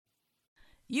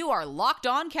You are Locked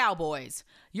On Cowboys,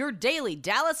 your daily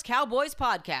Dallas Cowboys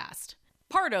podcast.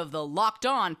 Part of the Locked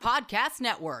On Podcast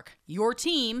Network, your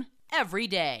team every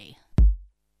day.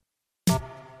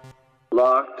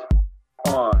 Locked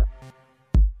On.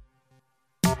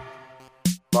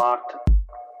 Locked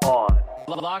On.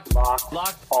 Locked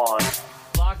On.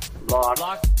 Locked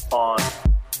On.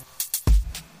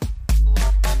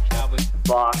 Cowboys.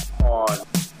 Locked On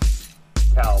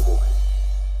Cowboys.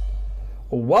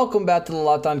 Welcome back to the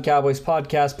Locked On Cowboys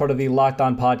podcast, part of the Locked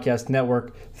On Podcast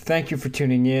Network. Thank you for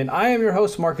tuning in. I am your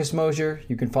host, Marcus Mosier.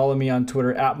 You can follow me on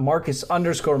Twitter at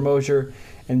Marcus_Mosier.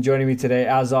 And joining me today,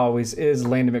 as always, is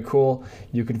Landon McCool.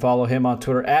 You can follow him on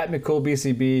Twitter at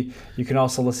McCoolBCB. You can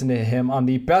also listen to him on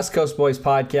the Best Coast Boys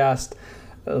podcast.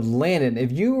 Landon,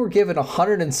 if you were given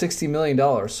 $160 million,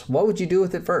 what would you do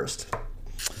with it first?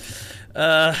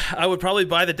 I would probably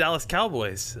buy the Dallas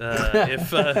Cowboys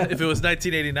if it was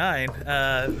 1989.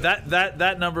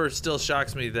 That number still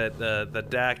shocks me that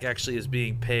Dak actually is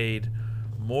being paid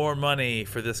more money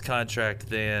for this contract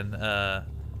than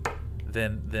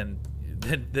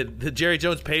Jerry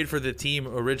Jones paid for the team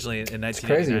originally in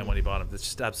 1989 when he bought him. That's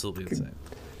just absolutely insane.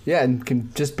 Yeah, and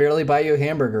can just barely buy you a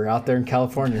hamburger out there in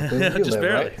California. Just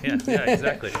barely. Right? Yeah,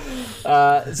 exactly.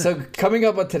 So coming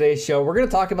up on today's show, we're going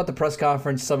to talk about the press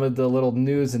conference, some of the little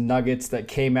news and nuggets that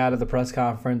came out of the press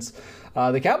conference.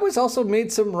 The Cowboys also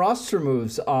made some roster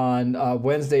moves on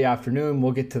Wednesday afternoon.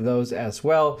 We'll get to those as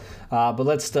well. But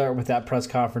let's start with that press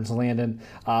conference, Landon.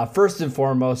 First and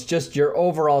foremost, just your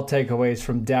overall takeaways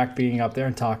from Dak being up there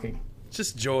and talking.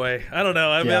 Just joy. I don't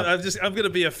know. I'm going to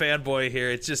be a fanboy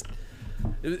here. It's just...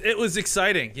 It was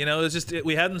exciting, you know. It was just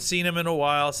we hadn't seen him in a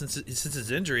while since his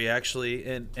injury, actually,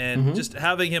 and just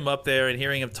having him up there and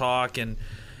hearing him talk, and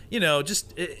you know,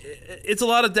 just it's a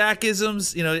lot of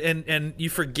Dak-isms, you know, and you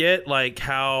forget like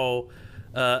how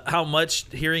much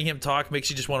hearing him talk makes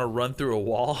you just want to run through a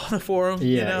wall for him. Yeah,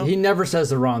 you know? He never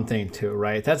says the wrong thing too,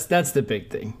 right? That's the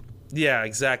big thing. Yeah,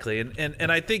 exactly,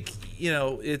 and I think you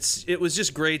know it was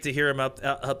just great to hear him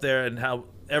up there and how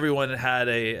everyone had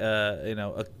an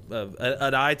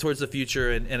eye towards the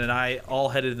future and an eye all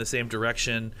headed in the same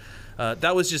direction.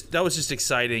 That was just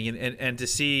exciting, and to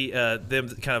see them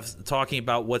kind of talking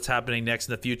about what's happening next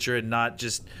in the future and not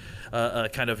just a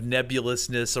kind of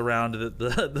nebulousness around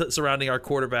the surrounding our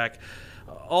quarterback.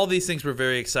 All these things were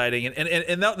very exciting,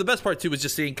 and the best part too was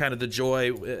just seeing kind of the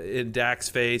joy in Dak's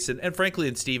face and frankly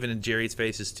in Steven and Jerry's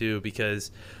faces too, because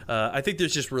I think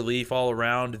there's just relief all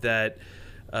around that.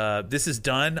 This is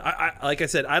done. Like I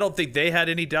said, I don't think they had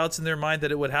any doubts in their mind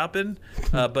that it would happen,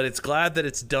 but it's glad that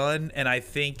it's done, and I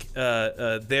think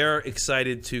they're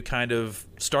excited to kind of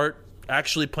start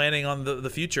actually planning on the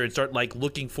future and start like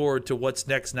looking forward to what's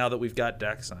next now that we've got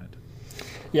Dak signed.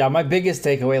 Yeah, my biggest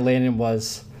takeaway, Landon,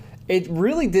 was it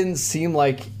really didn't seem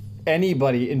like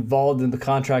anybody involved in the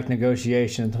contract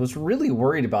negotiations was really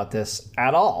worried about this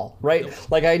at all, right?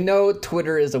 Nope. Like, I know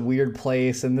Twitter is a weird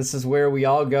place and this is where we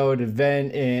all go to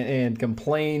vent and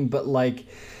complain, but like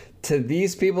to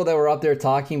these people that were up there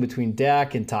talking between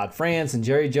Dak and Todd France and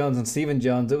Jerry Jones and Stephen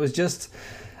Jones, it was just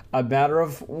a matter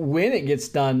of when it gets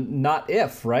done, not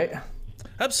if, right?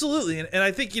 Absolutely. And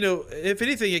I think, you know, if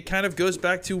anything, it kind of goes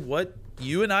back to what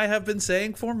you and I have been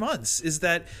saying for months, is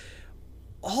that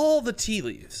all the tea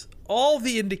leaves, all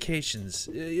the indications,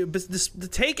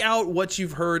 take out what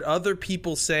you've heard other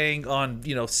people saying on,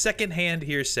 you know, secondhand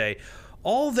hearsay,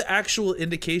 all the actual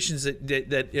indications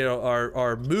that you know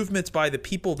are movements by the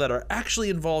people that are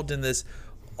actually involved in this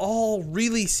all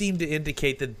really seem to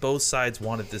indicate that both sides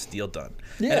wanted this deal done.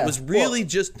 Yeah, and it was really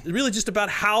just about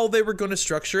how they were going to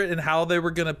structure it and how they were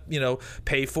going to, you know,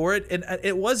 pay for it. And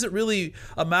it wasn't really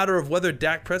a matter of whether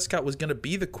Dak Prescott was going to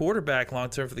be the quarterback long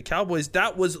term for the Cowboys.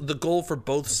 That was the goal for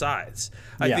both sides.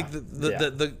 I think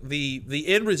the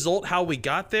end result, how we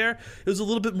got there, it was a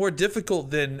little bit more difficult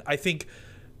than I think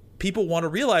people want to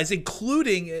realize,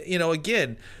 including, you know,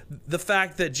 again, the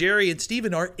fact that Jerry and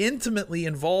Steven are intimately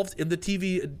involved in the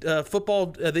TV football,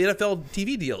 the NFL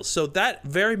TV deals. So that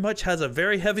very much has a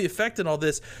very heavy effect in all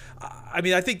this. I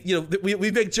mean, I think, you know,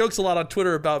 we make jokes a lot on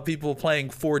Twitter about people playing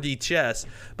 4D chess,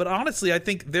 but honestly, I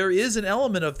think there is an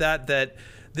element of that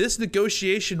this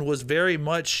negotiation was very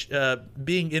much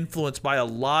being influenced by a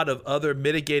lot of other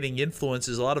mitigating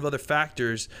influences, a lot of other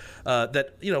factors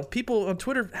that, you know, people on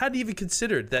Twitter hadn't even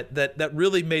considered that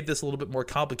really made this a little bit more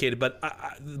complicated. But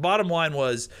the bottom line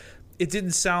was, it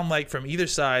didn't sound like from either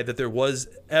side that there was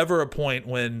ever a point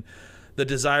when the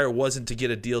desire wasn't to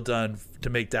get a deal done to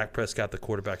make Dak Prescott the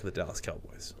quarterback of the Dallas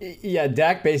Cowboys. Yeah,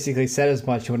 Dak basically said as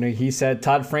much when he said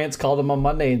Todd France called him on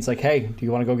Monday and it's like, hey, do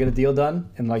you want to go get a deal done?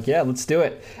 And like, yeah, let's do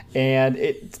it. And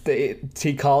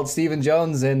he called Stephen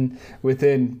Jones, and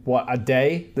within, a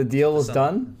day, the deal was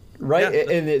done? Right?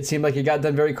 Yeah. And it seemed like it got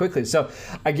done very quickly. So,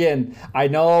 again, I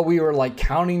know we were like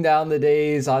counting down the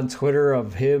days on Twitter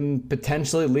of him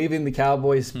potentially leaving the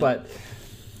Cowboys, but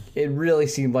it really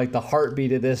seemed like the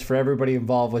heartbeat of this for everybody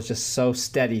involved was just so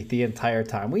steady the entire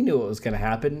time. We knew it was going to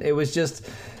happen. It was just,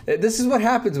 this is what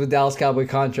happens with Dallas Cowboy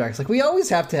contracts. Like, we always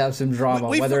have to have some drama.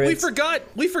 We forgot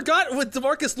with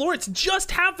DeMarcus Lawrence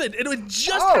just happened. And it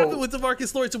just happened with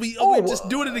DeMarcus Lawrence. And we're just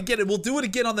doing it again. And we'll do it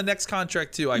again on the next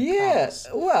contract too, I promise.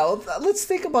 Well, let's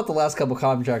think about the last couple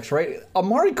contracts, right?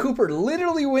 Amari Cooper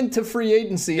literally went to free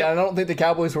agency. Yep. And I don't think the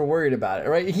Cowboys were worried about it,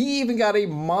 right? He even got a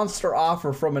monster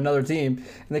offer from another team.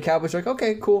 And the Cowboys were like,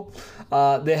 okay, cool.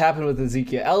 That happened with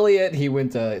Ezekiel Elliott. He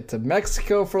went to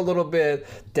Mexico for a little bit.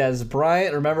 Des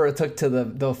Bryant, remember it took to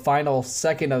the final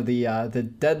second of the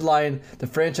deadline, the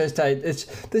franchise tag. This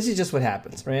is just what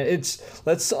happens, right?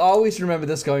 Let's always remember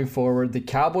this going forward. The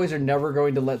Cowboys are never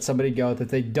going to let somebody go that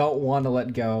they don't want to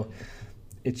let go.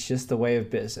 It's just the way of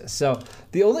business. So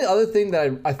the only other thing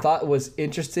that I thought was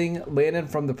interesting, Landon,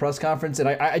 from the press conference, and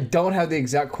I don't have the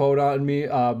exact quote on me,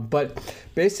 but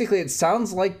basically it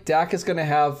sounds like Dak is going to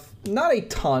have not a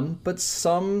ton, but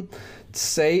some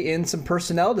say in some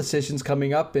personnel decisions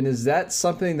coming up. And is that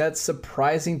something that's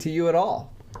surprising to you at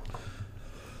all?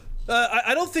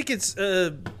 I don't think it's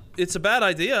a bad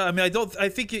idea. I mean, I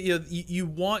think you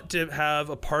want to have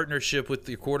a partnership with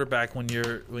your quarterback when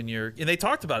you're and they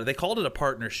talked about it. They called it a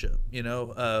partnership,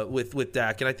 with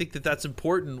Dak, and I think that's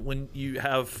important when you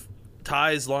have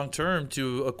ties long term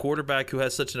to a quarterback who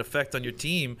has such an effect on your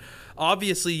team.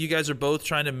 Obviously, you guys are both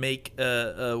trying to make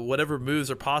whatever moves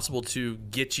are possible to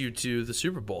get you to the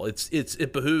Super Bowl.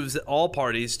 It behooves all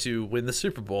parties to win the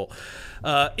Super Bowl.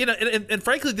 And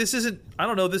frankly, this isn't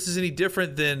any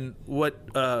different than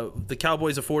what the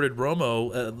Cowboys afforded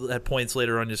Romo at points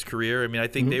later on in his career. I mean, I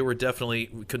think they were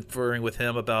definitely conferring with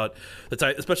him about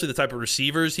especially the type of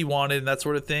receivers he wanted and that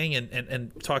sort of thing,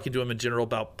 and talking to him in general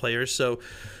about players. So,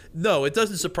 no, it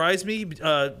doesn't surprise me.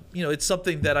 It's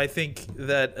something that I think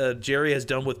that Jerry has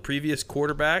done with previous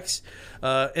quarterbacks.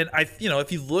 And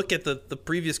if you look at the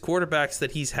previous quarterbacks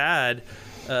that he's had,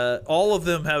 all of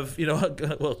them have,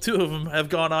 two of them have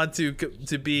gone on to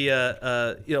be,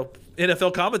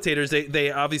 NFL commentators.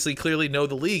 They obviously clearly know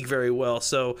the league very well.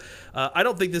 So I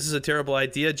don't think this is a terrible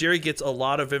idea. Jerry gets a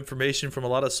lot of information from a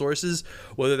lot of sources,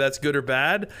 whether that's good or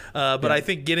bad. But I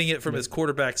think getting it from his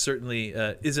quarterback certainly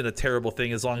isn't a terrible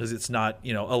thing, as long as it's not,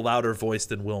 a louder voice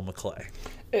than Will McClay.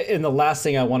 And the last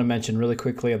thing I want to mention really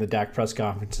quickly on the Dak press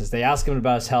conference is they asked him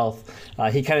about his health.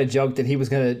 He kind of joked that he was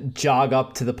going to jog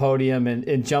up to the podium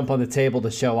and jump on the table to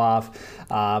show off.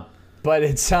 But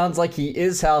it sounds like he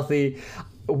is healthy.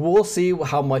 We'll see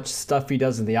how much stuff he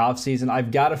does in the offseason.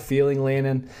 I've got a feeling,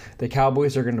 Landon, the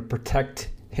Cowboys are going to protect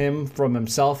him from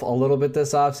himself a little bit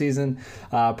this offseason.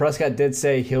 Prescott did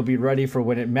say he'll be ready for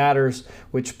when it matters,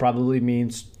 which probably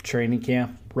means training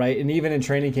camp, right? And even in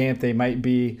training camp, they might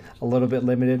be a little bit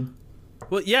limited.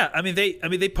 Well, yeah. I mean,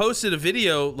 they posted a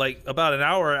video like about an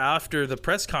hour after the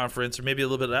press conference, or maybe a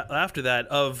little bit after that,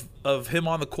 of him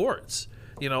on the courts.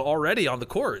 Already on the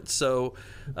courts. So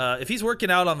if he's working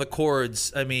out on the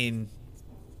courts, I mean,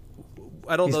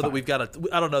 I don't know that we've got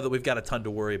a ton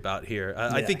to worry about here.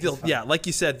 I think like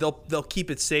you said, they'll keep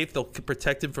it safe. They'll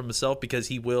protect him from himself, because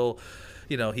he will,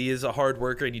 he is a hard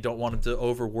worker, and you don't want him to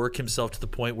overwork himself to the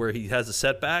point where he has a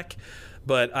setback.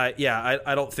 But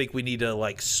I don't think we need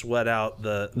to sweat out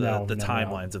the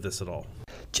timelines of this at all.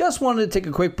 Just wanted to take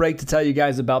a quick break to tell you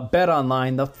guys about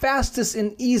BetOnline, the fastest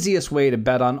and easiest way to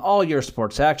bet on all your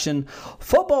sports action.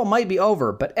 Football might be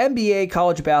over, but NBA,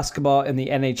 college basketball, and the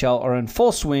NHL are in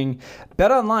full swing.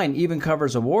 BetOnline even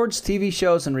covers awards, TV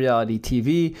shows, and reality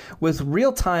TV with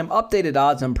real-time updated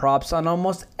odds and props on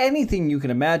almost anything you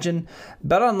can imagine.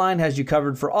 BetOnline has you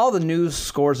covered for all the news,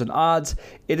 scores, and odds.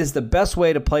 It is the best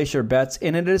way to place your bets,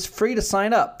 and it is free to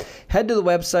sign up. Head to the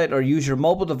website or use your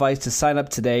mobile device to sign up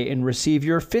today and receive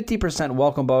your 50%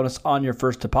 welcome bonus on your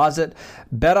first deposit.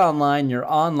 BetOnline,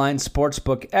 your online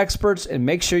sportsbook experts, and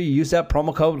make sure you use that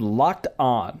promo code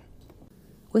LOCKEDON.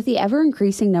 With the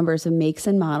ever-increasing numbers of makes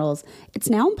and models, it's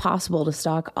now impossible to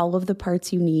stock all of the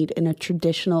parts you need in a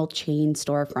traditional chain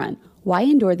storefront. Why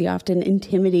endure the often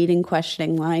intimidating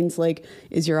questioning lines like,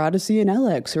 is your Odyssey an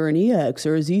LX or an EX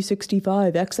or a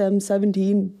Z65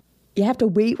 XM17? You have to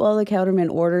wait while the counterman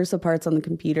orders the parts on the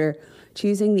computer,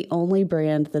 choosing the only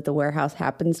brand that the warehouse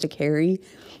happens to carry.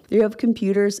 You have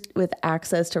computers with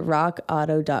access to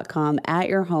rockauto.com at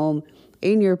your home,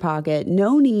 in your pocket.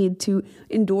 No need to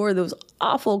endure those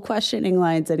awful questioning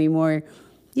lines anymore.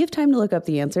 You have time to look up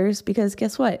the answers because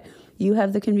guess what? You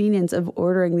have the convenience of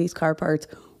ordering these car parts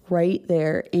right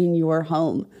there in your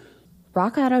home.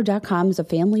 RockAuto.com is a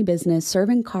family business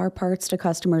serving car parts to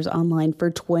customers online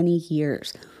for 20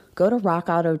 years. Go to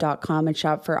rockauto.com and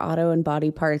shop for auto and body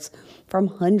parts from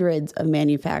hundreds of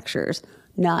manufacturers,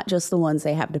 not just the ones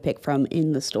they have to pick from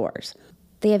in the stores.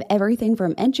 They have everything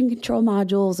from engine control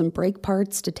modules and brake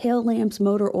parts to tail lamps,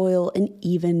 motor oil, and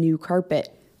even new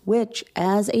carpet, which,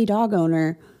 as a dog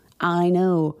owner, I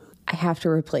know I have to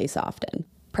replace often.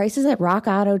 Prices at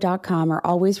rockauto.com are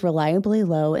always reliably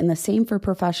low, and the same for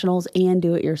professionals and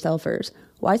do-it-yourselfers.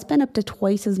 Why spend up to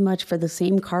twice as much for the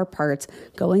same car parts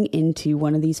going into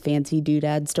one of these fancy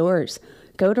doodad stores?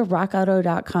 Go to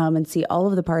rockauto.com and see all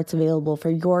of the parts available for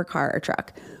your car or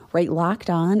truck. Write Locked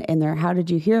On in their How Did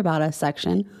You Hear About Us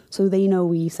section so they know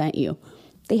we sent you.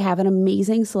 They have an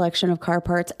amazing selection of car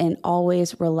parts and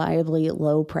always reliably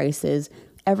low prices.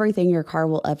 Everything your car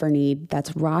will ever need.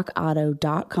 That's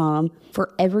rockauto.com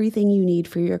for everything you need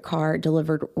for your car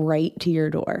delivered right to your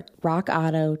door.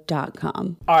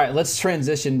 rockauto.com. All right, let's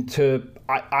transition to,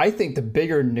 I think, the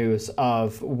bigger news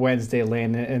of Wednesday,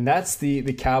 Landon, and that's the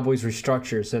Cowboys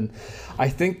restructures. And I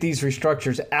think these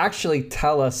restructures actually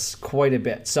tell us quite a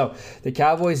bit. So the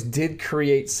Cowboys did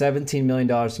create $17 million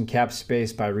in cap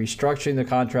space by restructuring the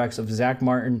contracts of Zach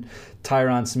Martin,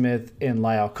 Tyron Smith, and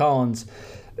La'el Collins.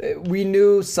 We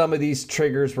knew some of these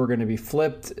triggers were going to be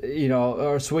flipped,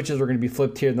 or switches were going to be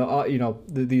flipped here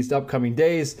in these upcoming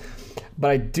days. But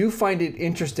I do find it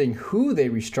interesting who they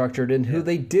restructured and who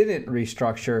they didn't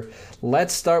restructure.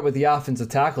 Let's start with the offensive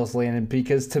tackles, Landon,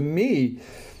 because to me,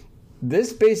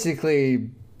 this basically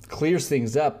clears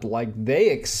things up. Like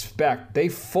they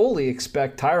fully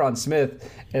expect Tyron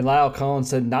Smith and La'el Collins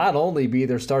to not only be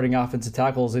their starting offensive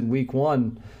tackles in week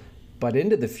 1, but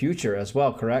into the future as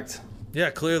well, correct? Yeah,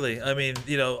 clearly. I mean,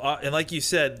 and like you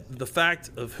said, the fact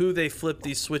of who they flip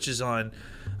these switches on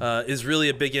is really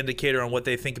a big indicator on what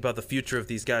they think about the future of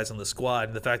these guys on the squad.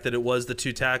 And the fact that it was the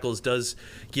two tackles does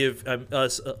give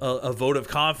us a vote of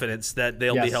confidence that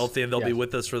they'll be healthy and they'll be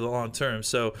with us for the long term.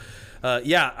 So,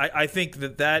 I think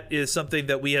that is something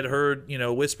that we had heard,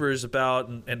 whispers about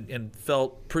and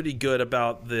felt pretty good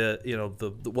about the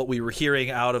what we were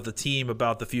hearing out of the team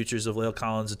about the futures of La'el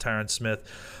Collins and Tyron Smith.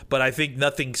 But I think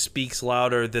nothing speaks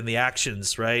louder than the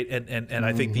actions, right? And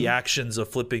I think the actions of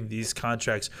flipping these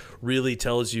contracts really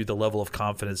tells you the level of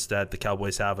confidence that the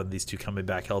Cowboys have in these two coming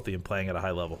back healthy and playing at a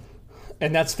high level.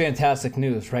 And that's fantastic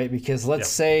news, right? Because let's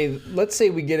say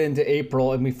we get into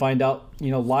April and we find out,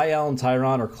 La'el and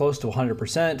Tyron are close to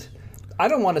 100%. I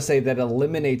don't want to say that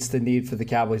eliminates the need for the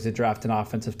Cowboys to draft an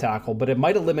offensive tackle, but it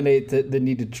might eliminate the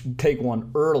need to take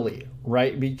one early,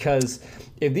 right? Because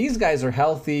if these guys are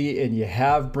healthy and you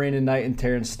have Brandon Knight and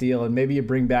Terrence Steele and maybe you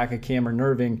bring back a Cameron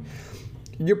Irving,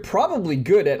 you're probably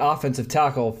good at offensive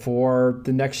tackle for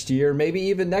the next year, maybe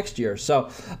even next year. So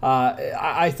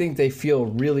I think they feel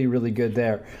really, really good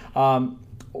there.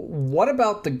 What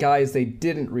about the guys they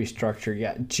didn't restructure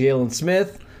yet? Jalen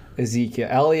Smith, Ezekiel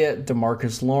Elliott,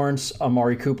 DeMarcus Lawrence,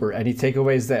 Amari Cooper. Any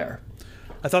takeaways there?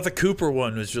 I thought the Cooper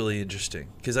one was really interesting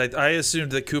because I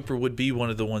assumed that Cooper would be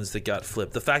one of the ones that got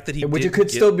flipped. The fact that it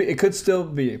could still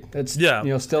be. It's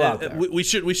still out there. We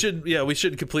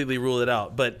shouldn't completely rule it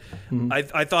out. But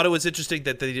I thought it was interesting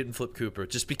that they didn't flip Cooper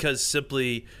just because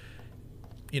simply,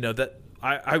 that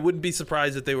I wouldn't be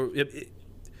surprised if they were.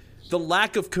 The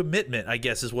lack of commitment, I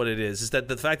guess, is what it is. Is that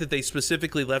the fact that they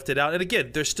specifically left it out? And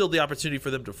again, there's still the opportunity for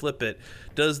them to flip it.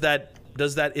 Does that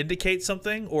indicate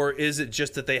something, or is it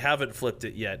just that they haven't flipped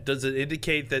it yet? Does it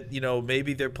indicate that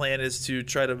maybe their plan is to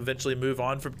try to eventually move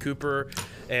on from Cooper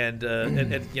and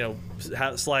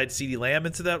slide CeeDee Lamb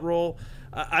into that role?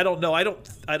 I don't know.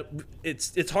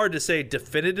 It's hard to say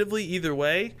definitively either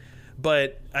way,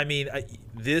 but I mean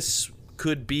this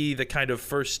could be the kind of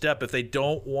first step if they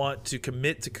don't want to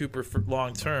commit to Cooper for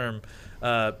long term.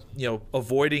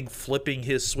 Avoiding flipping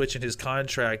his switch in his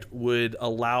contract would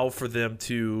allow for them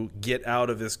to get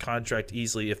out of this contract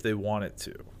easily if they wanted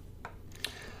to.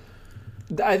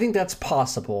 I think that's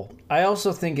possible. I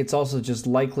also think it's also just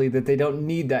likely that they don't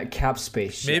need that cap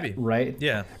space yet, maybe, right?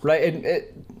 Yeah. Right. And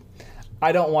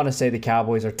I don't want to say the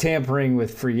Cowboys are tampering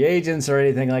with free agents or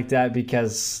anything like that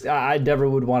because I never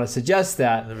would want to suggest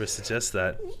that. Never suggest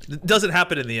that. It doesn't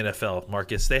happen in the NFL,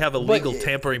 Marcus. They have a legal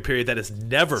tampering period that is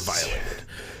never violated.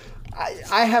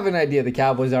 I have an idea the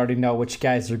Cowboys already know which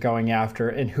guys they're going after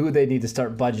and who they need to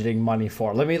start budgeting money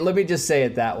for. Let me just say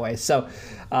it that way. So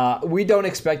we don't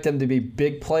expect them to be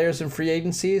big players in free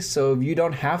agency. So if you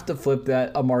don't have to flip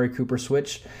that Amari Cooper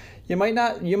switch, you might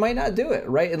not do it,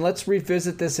 right? And let's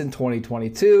revisit this in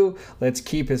 2022. Let's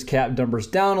keep his cap numbers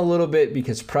down a little bit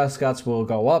because Prescott's will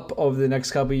go up over the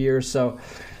next couple of years. So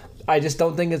I just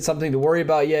don't think it's something to worry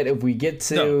about yet. If we get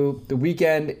to the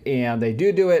weekend and they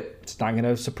do it, it's not going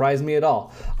to surprise me at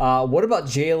all. What about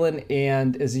Jalen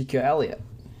and Ezekiel Elliott?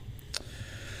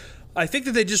 I think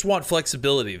that they just want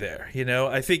flexibility there.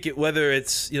 I think whether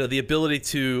it's the ability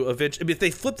to eventually, if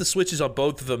they flip the switches on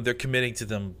both of them, they're committing to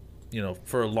them,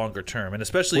 for a longer term, and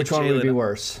especially which one would be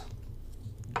worse?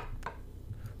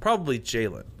 Probably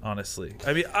Jalen, honestly.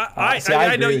 I mean,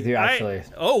 I agree with you, actually.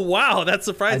 Oh wow, that's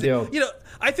surprising. I do.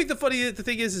 I think the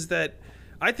thing is that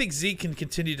I think Zeke can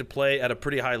continue to play at a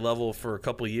pretty high level for a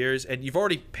couple of years, and you've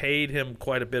already paid him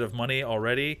quite a bit of money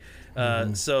already.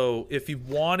 So if you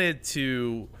wanted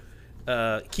to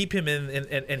keep him in,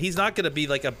 and he's not going to be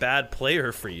like a bad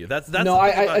player for you. That's no.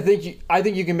 I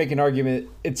think you can make an argument.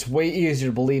 It's way easier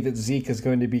to believe that Zeke is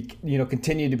going to be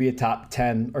continue to be a top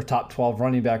 10 or top 12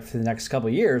 running back for the next couple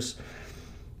of years.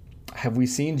 Have we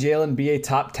seen Jalen be a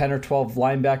top 10 or 12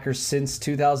 linebacker since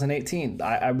 2018?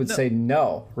 I would say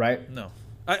no, right? No.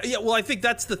 I think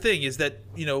that's the thing is that,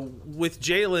 with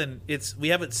Jalen, we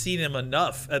haven't seen him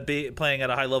enough at playing at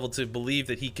a high level to believe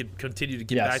that he could continue to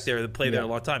get back there and play there a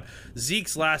long time.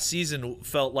 Zeke's last season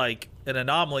felt like an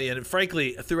anomaly, and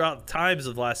frankly, throughout times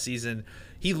of last season,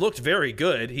 he looked very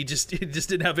good. He just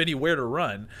didn't have anywhere to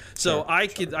run. So I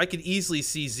could easily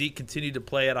see Zeke continue to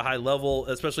play at a high level,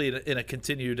 especially in a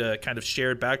continued kind of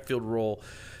shared backfield role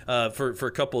for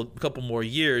a couple more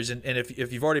years. And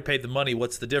if you've already paid the money,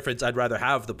 what's the difference? I'd rather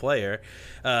have the player.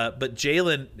 But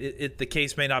Jalen, the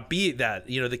case may not be that.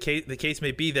 The case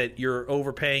may be that you're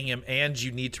overpaying him and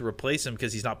you need to replace him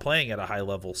because he's not playing at a high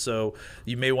level. So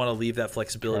you may want to leave that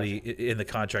flexibility in the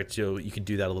contract so you can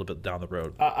do that a little bit down the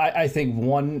road. I think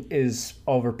one is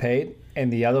overpaid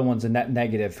and the other one's a net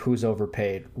negative. Who's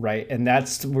overpaid, right? And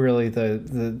that's really the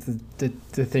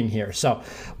thing here. So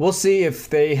we'll see if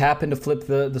they happen to flip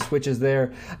the switches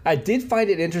there. I did find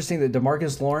it interesting that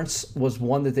DeMarcus Lawrence was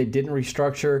one that they didn't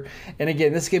restructure. And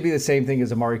again, this could be the same thing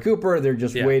as Amari Cooper. They're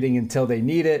just waiting until they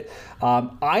need it.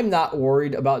 I'm not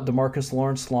worried about DeMarcus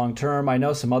Lawrence long term. I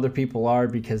know some other people are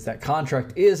because that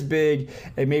contract is big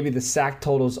and maybe the sack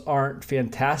totals aren't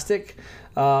fantastic.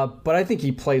 But I think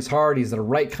he plays hard. He's the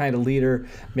right kind of leader.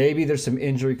 Maybe there's some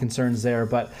injury concerns there,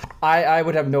 but I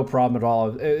would have no problem at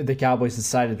all if the Cowboys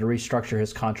decided to restructure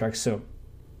his contract soon.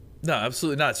 No,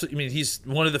 absolutely not. So, I mean, he's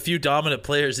one of the few dominant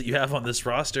players that you have on this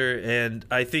roster, and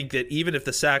I think that even if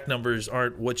the sack numbers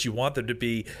aren't what you want them to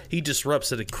be, he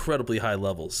disrupts at incredibly high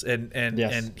levels,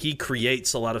 and he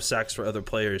creates a lot of sacks for other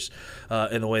players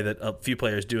in a way that a few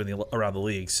players do around the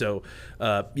league. So,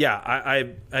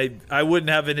 I wouldn't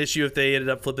have an issue if they ended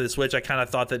up flipping the switch. I kind of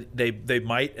thought that they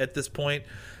might at this point.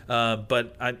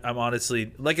 But I'm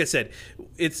honestly, like I said,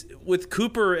 it's with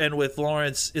Cooper and with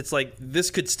Lawrence, it's like this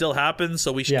could still happen,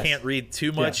 so we can't read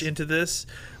too much into this.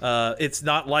 It's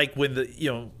not like when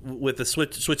with the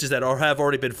switches that have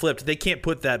already been flipped, they can't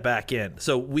put that back in.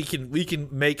 So we can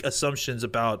make assumptions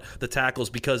about the tackles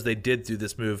because they did do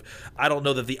this move. I don't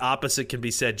know that the opposite can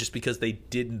be said just because they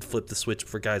didn't flip the switch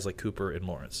for guys like Cooper and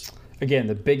Lawrence. Again,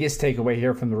 the biggest takeaway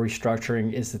here from the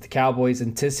restructuring is that the Cowboys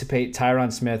anticipate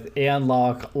Tyron Smith and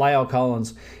La'el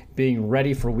Collins being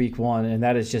ready for Week 1, and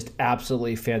that is just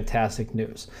absolutely fantastic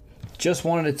news. Just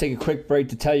wanted to take a quick break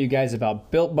to tell you guys about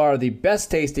Built Bar, the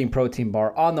best tasting protein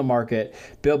bar on the market.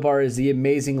 Built Bar is the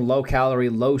amazing low-calorie,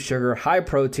 low-sugar,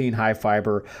 high-protein,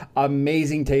 high-fiber,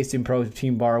 amazing tasting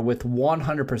protein bar with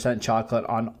 100% chocolate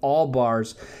on all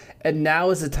bars. And now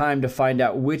is the time to find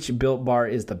out which Built Bar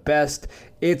is the best.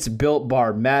 It's Built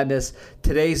Bar Madness.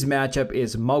 Today's matchup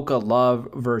is Mocha Love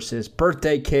versus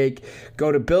Birthday Cake.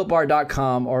 Go to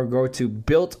BuiltBar.com or go to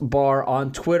Built Bar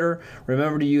on Twitter.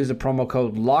 Remember to use the promo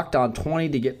code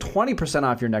LOCKEDON20 to get 20%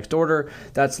 off your next order.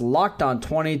 That's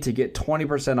LOCKEDON20 to get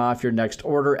 20% off your next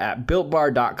order at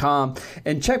BuiltBar.com.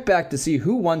 And check back to see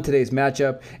who won today's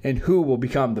matchup and who will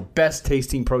become the best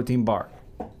tasting protein bar.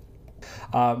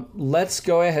 Let's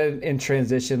go ahead and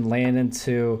transition, land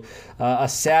into a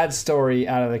sad story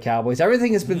out of the Cowboys.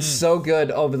 Everything has been so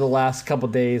good over the last couple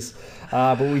days,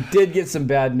 but we did get some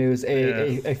bad news.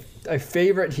 A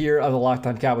favorite here of the Locked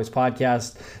On Cowboys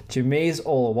podcast, Jameis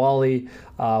Olawale,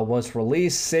 was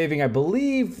released, saving, I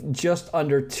believe, just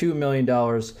under $2 million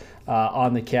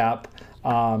on the cap.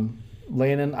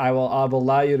 Landon, I will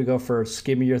allow you to go first.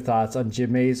 Give me your thoughts on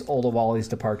Jameis Olawale's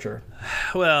departure.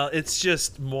 Well, it's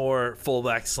just more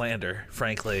fullback slander,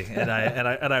 frankly, and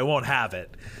I won't have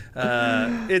it.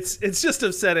 It's just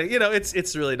upsetting.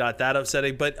 It's really not that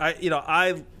upsetting, but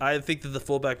I think that the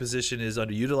fullback position is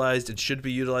underutilized and should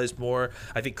be utilized more.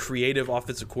 I think creative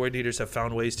offensive coordinators have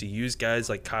found ways to use guys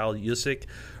like Kyle Juszczyk.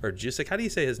 How do you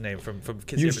say his name from San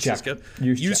Francisco?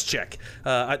 Juszczyk.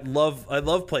 I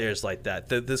love players like that.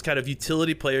 Those kind of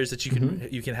utility players that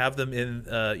you can have them in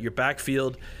your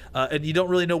backfield. And you don't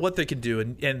really know what they can do.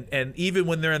 And even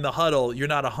when they're in the huddle, you're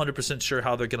not 100% sure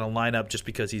how they're going to line up just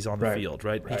because he's on the field,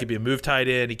 right? He could be a move tight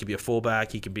end. He could be a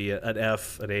fullback. He could be an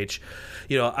F, an H.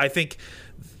 I think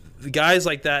the guys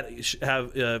like that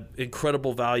have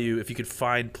incredible value if you could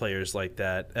find players like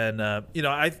that. And,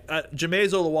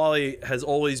 Jameis Olawale has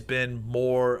always been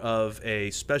more of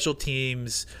a special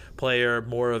teams player,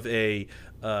 more of a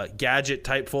gadget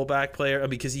type fullback player,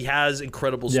 because he has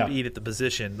incredible speed at the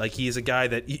position. Like, he's a guy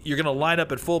that you're going to line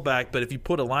up at fullback, but if you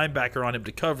put a linebacker on him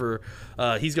to cover,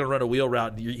 he's going to run a wheel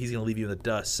route and he's going to leave you in the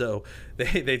dust. So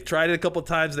they've tried it a couple of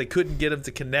times. They couldn't get him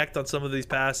to connect on some of these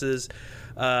passes.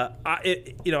 I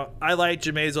like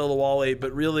Jameis Olawale,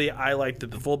 but really I like the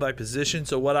fullback position.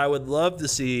 So what I would love to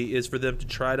see is for them to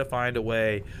try to find a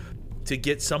way to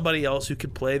get somebody else who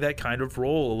can play that kind of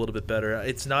role a little bit better.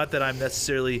 It's not that I'm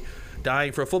necessarily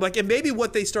dying for a fullback, and maybe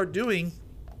what they start doing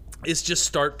is just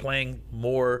start playing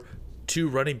more two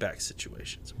running back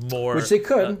situations, more, which they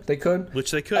could. They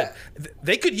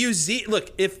could use Zeke.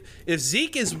 Look, if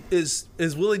Zeke is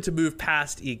willing to move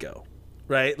past ego,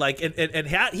 right? Like, and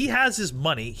he has his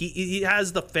money, he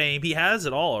has the fame, he has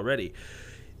it all already.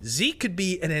 Zeke could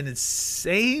be an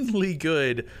insanely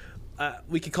good.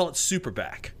 We could call it super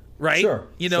back. Right? Sure.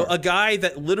 A guy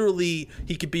that literally,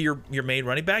 he could be your main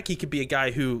running back. He could be a guy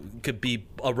who could be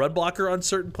a run blocker on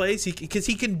certain plays because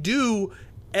he can do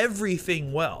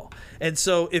everything well. And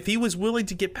so if he was willing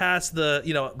to get past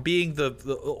being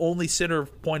the only center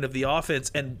point of the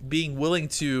offense and being willing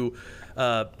to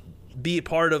be a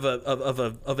part of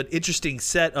an interesting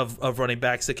set of running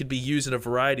backs that could be used in a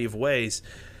variety of ways,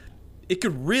 it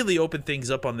could really open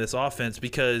things up on this offense,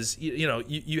 because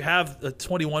you have a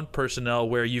 21 personnel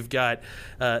where you've got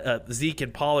Zeke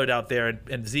and Pollard out there,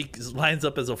 and Zeke lines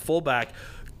up as a fullback.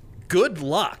 Good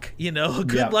luck,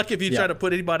 Good luck if you try to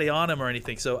put anybody on him or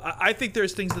anything. So I think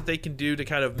there's things that they can do to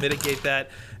kind of mitigate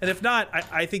that. And if not,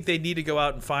 I think they need to go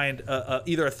out and find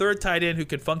either a third tight end who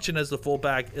can function as the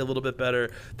fullback a little bit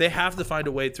better. They have to find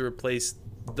a way to replace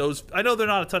those. I know they're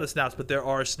not a ton of snaps, but there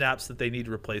are snaps that they need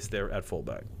to replace there at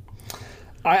fullback.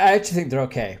 I actually think they're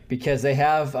okay, because they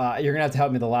have you're gonna have to help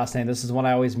me with the last name. This is one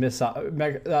I always miss.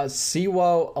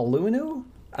 Siwo Alunu?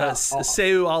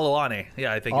 Seu Aluane.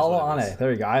 Yeah, I think Aluane.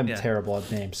 There you go. I'm terrible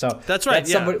at names. So that's right.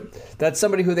 That's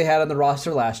somebody who they had on the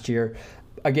roster last year.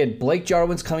 Again, Blake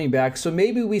Jarwin's coming back, so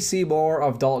maybe we see more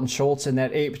of Dalton Schultz in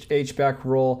that H-back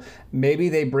role. Maybe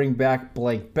they bring back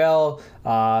Blake Bell.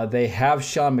 They have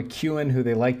Sean McEwen, who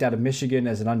they liked out of Michigan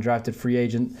as an undrafted free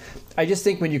agent. I just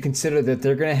think when you consider that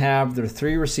they're going to have their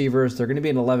three receivers, they're going to be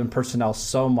in 11 personnel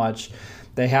so much.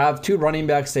 They have two running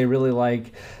backs they really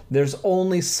like. There's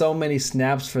only so many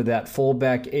snaps for that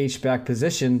fullback H-back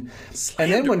position.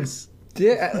 Slanderous.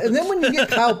 And then when you get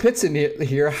Kyle Pitts in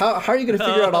here, how are you going to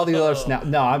figure out all these other snaps?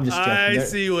 No, I'm just joking. I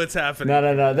see what's happening.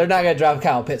 No. They're not going to drop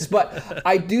Kyle Pitts. But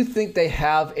I do think they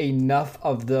have enough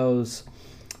of those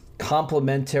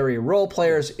complementary role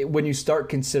players when you start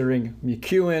considering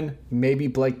McEwen, maybe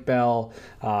Blake Bell,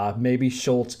 maybe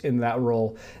Schultz in that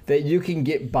role, that you can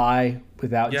get by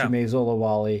without Jameis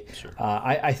Olawale. Sure.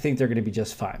 I think they're going to be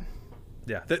just fine.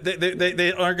 Yeah,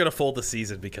 they aren't going to fold the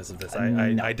season because of this.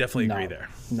 I definitely agree there.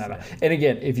 No. And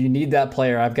again, if you need that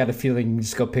player, I've got a feeling you can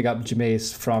just go pick up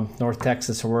Jameis from North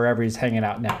Texas or wherever he's hanging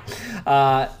out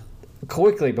now.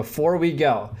 Quickly, before we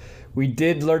go, we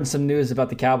did learn some news about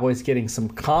the Cowboys getting some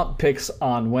comp picks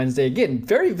on Wednesday. Again,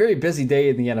 very, very busy day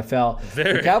in the NFL.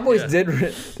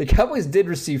 The Cowboys did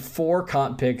receive 4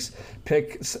 comp picks.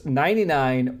 Picks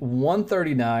 99,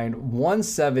 139,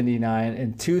 179,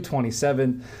 and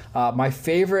 227. My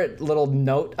favorite little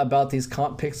note about these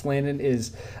comp picks, Landon,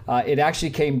 is it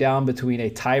actually came down between a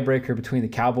tiebreaker between the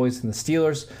Cowboys and the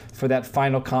Steelers for that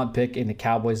final comp pick, and the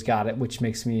Cowboys got it, which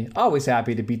makes me always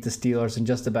happy to beat the Steelers in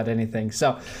just about anything.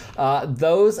 So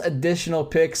those additional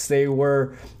picks, they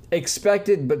were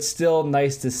expected, but still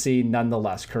nice to see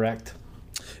nonetheless, correct?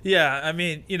 Yeah, I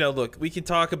mean, look, we can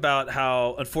talk about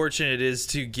how unfortunate it is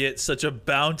to get such a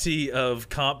bounty of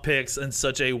comp picks in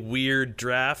such a weird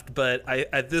draft, but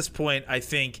at this point, I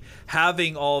think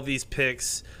having all these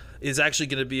picks is actually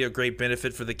going to be a great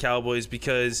benefit for the Cowboys,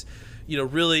 because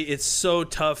really it's so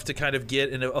tough to kind of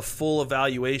get a full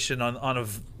evaluation on a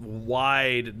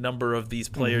wide number of these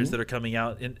players that are coming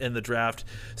out in the draft.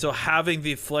 So having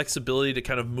the flexibility to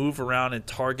kind of move around and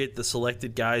target the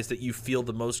selected guys that you feel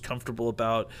the most comfortable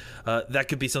about, that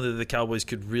could be something that the Cowboys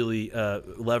could really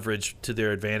leverage to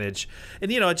their advantage.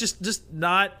 And just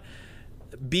not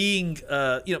being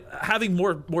having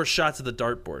more shots at the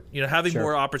dartboard, having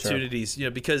more opportunities,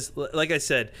 because like I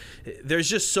said, there's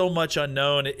just so much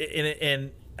unknown,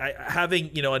 and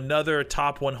having another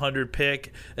top 100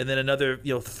 pick and then another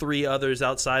 3 others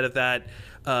outside of that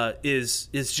is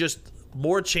just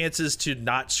more chances to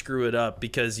not screw it up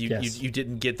because you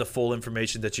didn't get the full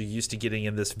information that you're used to getting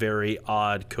in this very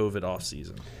odd COVID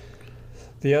offseason.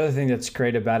 The other thing that's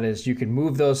great about it is you can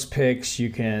move those picks. You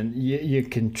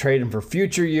can trade them for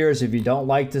future years if you don't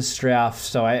like this draft.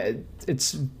 So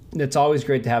it's always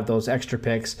great to have those extra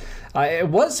picks. It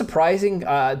was surprising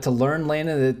to learn,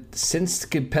 Landon, that since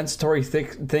compensatory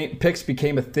picks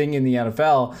became a thing in the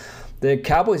NFL, the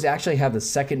Cowboys actually have the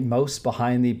second most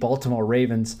behind the Baltimore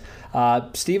Ravens.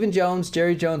 Stephen Jones,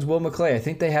 Jerry Jones, Will McClay, I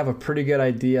think they have a pretty good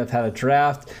idea of how to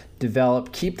draft,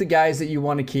 develop, keep the guys that you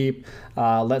want to keep,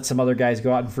 let some other guys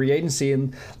go out in free agency.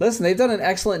 And listen, they've done an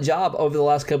excellent job over the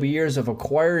last couple of years of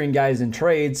acquiring guys in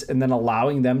trades and then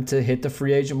allowing them to hit the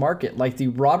free agent market. Like the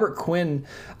Robert Quinn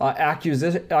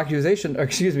acquisition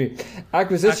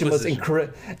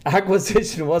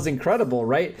was incredible,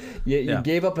 right? You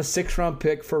gave up a 6th-round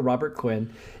pick for Robert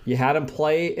Quinn. You had him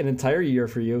play an entire year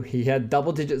for you. He had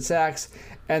double-digit sacks,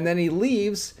 and then he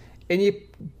leaves, and you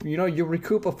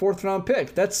recoup a 4th-round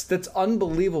pick. That's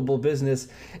unbelievable business,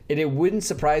 and it wouldn't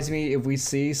surprise me if we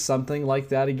see something like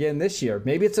that again this year.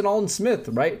 Maybe it's an Alden Smith,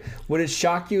 right? Would it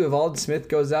shock you if Alden Smith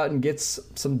goes out and gets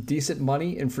some decent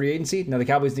money in free agency? Now, the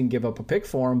Cowboys didn't give up a pick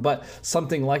for him, but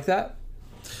something like that?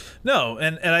 No,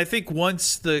 and I think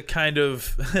once the kind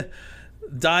of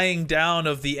dying down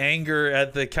of the anger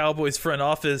at the Cowboys front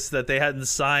office that they hadn't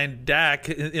signed Dak,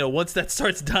 once that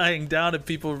starts dying down and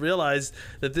people realize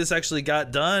that this actually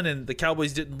got done and the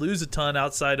Cowboys didn't lose a ton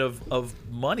outside of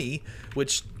money,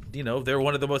 which, they're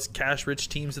one of the most cash-rich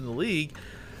teams in the league,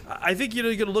 I think, you're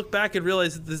going to look back and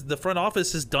realize that the front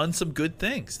office has done some good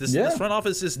things. This front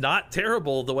office is not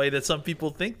terrible the way that some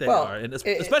people think they are, and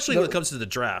especially when it comes to the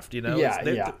draft.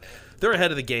 They're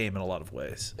ahead of the game in a lot of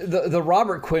ways. The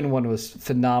Robert Quinn one was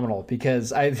phenomenal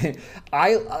because I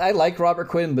like Robert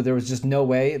Quinn, but there was just no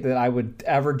way that I would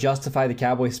ever justify the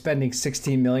Cowboys spending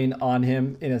 $16 million on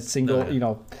him in a single, in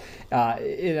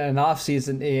an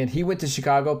offseason. And he went to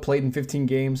Chicago, played in 15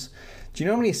 games. Do you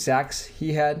know how many sacks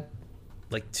he had?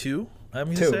 Like 2, I'm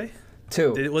going to say?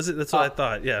 2. That's what I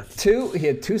thought, yeah. 2. He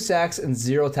had 2 sacks and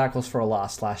 0 tackles for a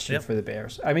loss last year for the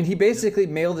Bears. I mean, he basically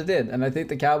mailed it in, and I think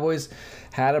the Cowboys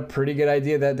had a pretty good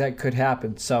idea that could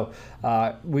happen. So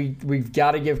we've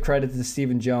got to give credit to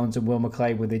Stephen Jones and Will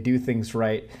McClay when they do things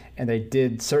right, and they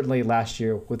did certainly last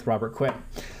year with Robert Quinn.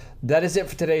 That is it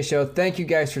for today's show. Thank you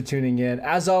guys for tuning in.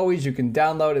 As always, you can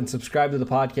download and subscribe to the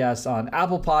podcast on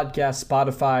Apple Podcasts,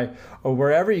 Spotify, or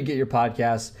wherever you get your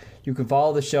podcasts. You can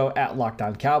follow the show at Locked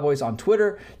On Cowboys on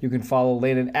Twitter. You can follow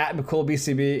Landon at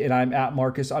McCoolBCB, and I'm at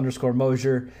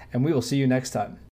Marcus_Mosier, and we will see you next time.